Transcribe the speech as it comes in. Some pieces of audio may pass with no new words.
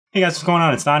Hey guys, what's going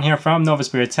on? It's Don here from Nova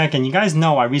Spirit Tech, and you guys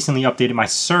know I recently updated my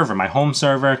server, my home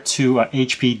server, to a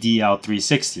HP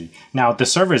DL360. Now, the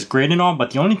server is great and all,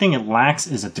 but the only thing it lacks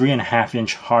is a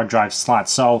 3.5-inch hard drive slot.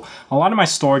 So, a lot of my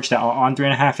storage that are on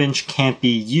 3.5-inch can't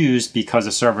be used because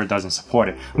the server doesn't support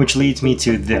it, which leads me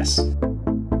to this.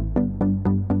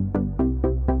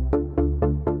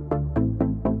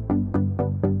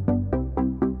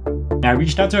 Now, I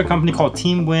reached out to a company called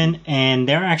TeamWin, and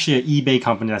they're actually an eBay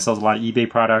company that sells a lot of eBay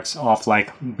products off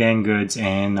like Bangoods,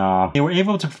 and they were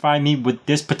able to provide me with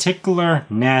this particular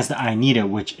NAS that I needed,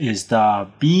 which is the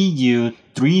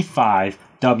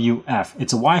BS-U35WF.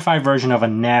 It's a Wi-Fi version of a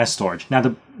NAS storage. Now,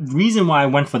 the reason why I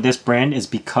went for this brand is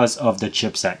because of the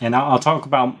chipset, and I'll talk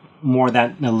about more of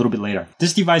that a little bit later.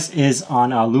 This device is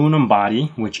on an aluminum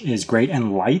body, which is great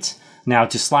and light. Now,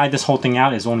 to slide this whole thing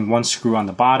out is only one screw on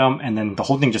the bottom, and then the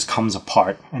whole thing just comes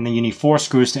apart. And then you need 4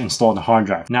 screws to install the hard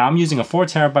drive. Now, I'm using a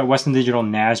 4TB Western Digital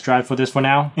NAS drive for this for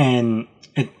now, and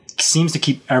it seems to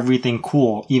keep everything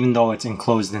cool, even though it's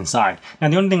enclosed inside. Now,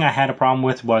 the only thing I had a problem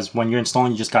with was when you're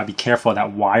installing, you just gotta be careful of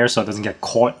that wire so it doesn't get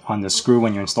caught on the screw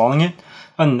when you're installing it.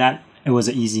 Other than that, it was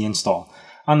an easy install.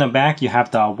 On the back, you have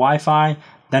the Wi-Fi,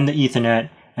 then the Ethernet,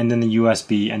 and then the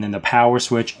USB, and then the power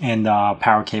switch and the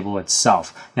power cable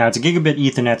itself. Now, it's a gigabit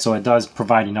Ethernet, so it does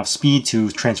provide enough speed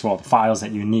to transfer all the files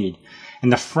that you need. In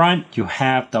the front, you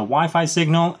have the Wi-Fi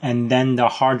signal and then the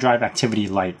hard drive activity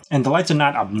light. And the lights are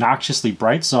not obnoxiously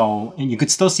bright, so you could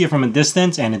still see it from a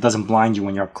distance and it doesn't blind you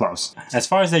when you're up close. As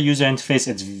far as the user interface,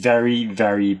 it's very,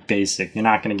 very basic. You're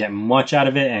not going to get much out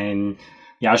of it, and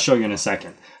yeah, I'll show you in a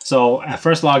second. So at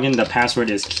first login, the password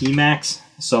is KiMax,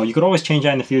 so you could always change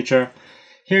that in the future.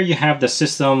 Here you have the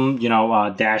system,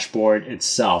 dashboard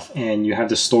itself, and you have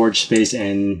the storage space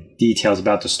and details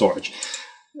about the storage.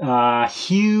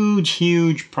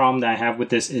 Huge problem that I have with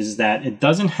this is that it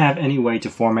doesn't have any way to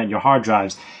format your hard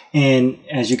drives. And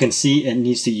as you can see, it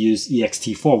needs to use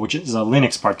ext4, which is a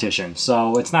Linux partition.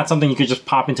 So it's not something you could just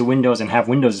pop into Windows and have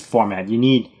Windows format. You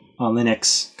need a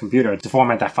Linux computer to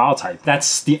format that file type.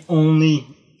 That's the only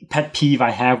pet peeve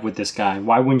I have with this guy.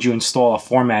 Why wouldn't you install a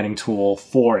formatting tool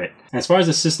for it? As far as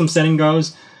the system setting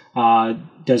goes,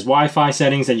 there's Wi-Fi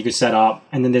settings that you could set up,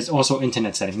 and then there's also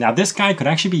internet settings. Now, this guy could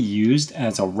actually be used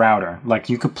as a router. Like,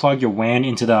 you could plug your WAN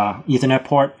into the Ethernet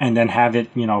port and then have it,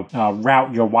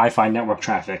 route your Wi-Fi network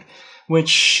traffic,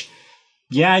 which,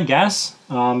 yeah, I guess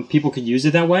people could use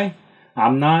it that way.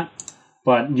 I'm not,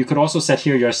 but you could also set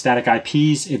here your static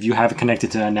IPs if you have it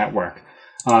connected to a network.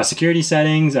 Security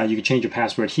settings, you can change your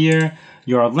password here.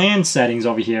 Your LAN settings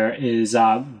over here is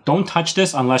don't touch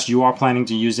this unless you are planning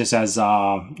to use this as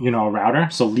a router.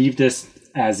 So leave this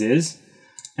as is.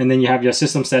 And then you have your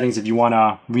system settings if you want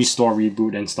to restore,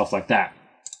 reboot, and stuff like that.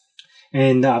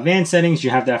 And WAN settings, you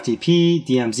have the FTP,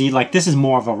 DMZ. Like, this is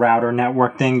more of a router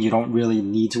network thing. You don't really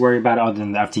need to worry about it other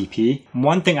than the FTP.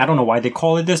 One thing, I don't know why they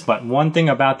call it this, but one thing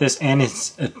about this, and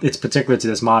it's particular to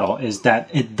this model, is that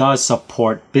it does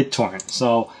support BitTorrent.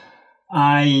 So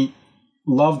I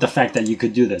love the fact that you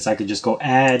could do this. I could just go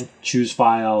add, choose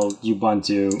file,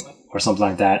 Ubuntu, or something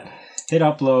like that, hit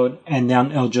upload, and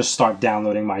then it'll just start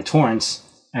downloading my torrents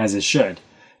as it should.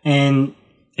 And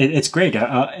it's great,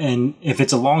 and if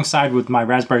it's alongside with my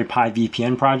Raspberry Pi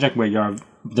VPN project, where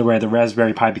the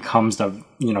Raspberry Pi becomes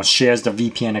shares the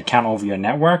VPN account over your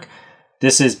network,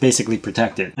 this is basically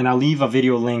protected. And I'll leave a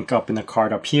video link up in the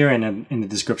card up here and in the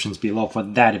descriptions below for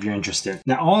that if you're interested.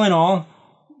 Now, all in all,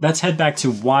 let's head back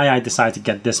to why I decided to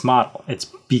get this model. It's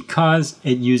because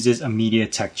it uses a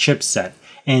MediaTek chipset,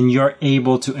 and you're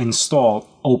able to install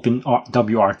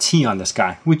OpenWRT on this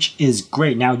guy, which is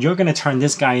great. Now, you're going to turn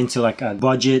this guy into like a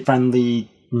budget-friendly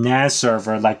NAS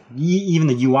server. Like, even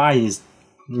the UI is,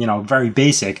 very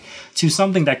basic, to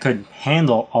something that could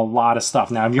handle a lot of stuff.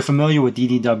 Now, if you're familiar with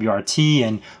DDWRT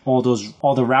and all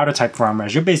the router type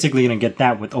firmwares, you're basically going to get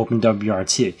that with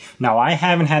OpenWRT. Now, I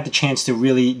haven't had the chance to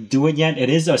really do it yet.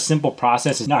 It is a simple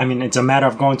process. It's a matter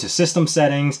of going to system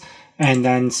settings and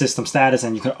then system status,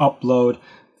 and you can upload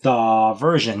the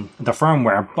version, the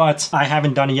firmware, but I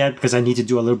haven't done it yet because I need to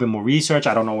do a little bit more research.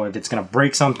 I don't know if it's going to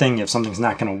break something, if something's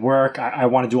not going to work. I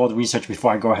want to do all the research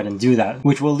before I go ahead and do that,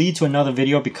 which will lead to another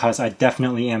video because I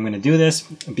definitely am going to do this,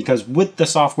 because with the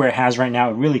software it has right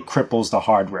now, it really cripples the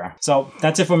hardware. So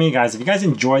that's it for me, guys. If you guys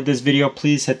enjoyed this video,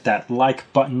 please hit that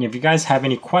like button. If you guys have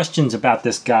any questions about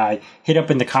this guy, hit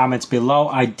up in the comments below.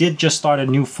 I did just start a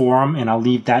new forum, and I'll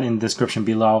leave that in the description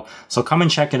below. So come and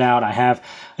check it out.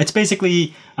 It's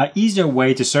basically an easier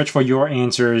way to search for your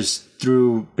answers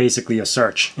through basically a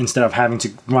search instead of having to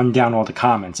run down all the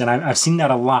comments. And I've seen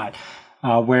that a lot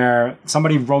where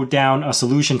somebody wrote down a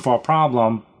solution for a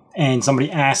problem and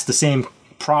somebody asked the same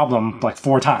problem like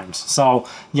 4 times. So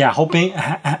yeah, hoping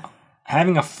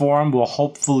having a forum will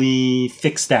hopefully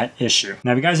fix that issue.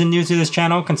 Now, if you guys are new to this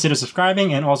channel, consider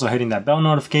subscribing and also hitting that bell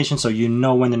notification so you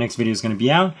know when the next video is going to be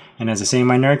out. And as I say in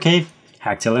my nerd cave,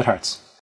 hack till it hurts.